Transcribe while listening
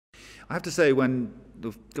I have to say, when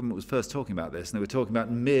the government was first talking about this, and they were talking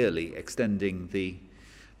about merely extending the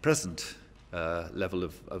present level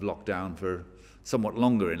of lockdown for somewhat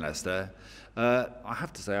longer in Leicester, I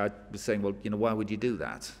have to say, I was saying, well, why would you do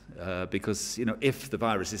that? Because, if the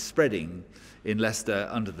virus is spreading in Leicester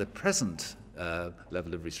under the present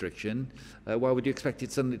level of restriction, why would you expect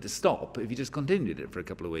it suddenly to stop if you just continued it for a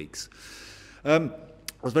couple of weeks?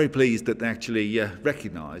 I was very pleased that they actually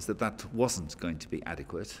recognised that that wasn't going to be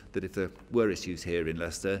adequate, that if there were issues here in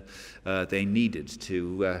Leicester, they needed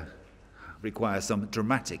to require some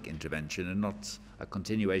dramatic intervention and not a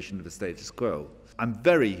continuation of the status quo. I'm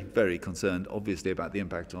very, very concerned, obviously, about the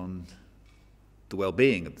impact on the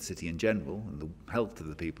well-being of the city in general and the health of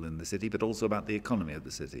the people in the city, but also about the economy of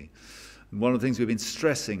the city. And one of the things we've been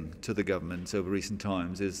stressing to the government over recent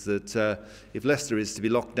times is that if Leicester is to be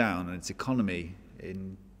locked down and its economy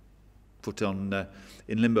put on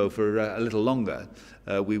in limbo for a little longer,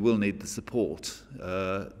 we will need the support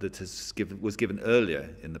that was given earlier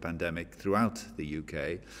in the pandemic throughout the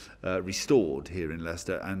UK, restored here in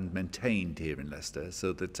Leicester and maintained here in Leicester,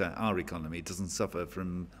 so that our economy doesn't suffer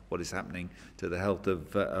from what is happening to the health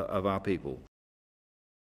of our people.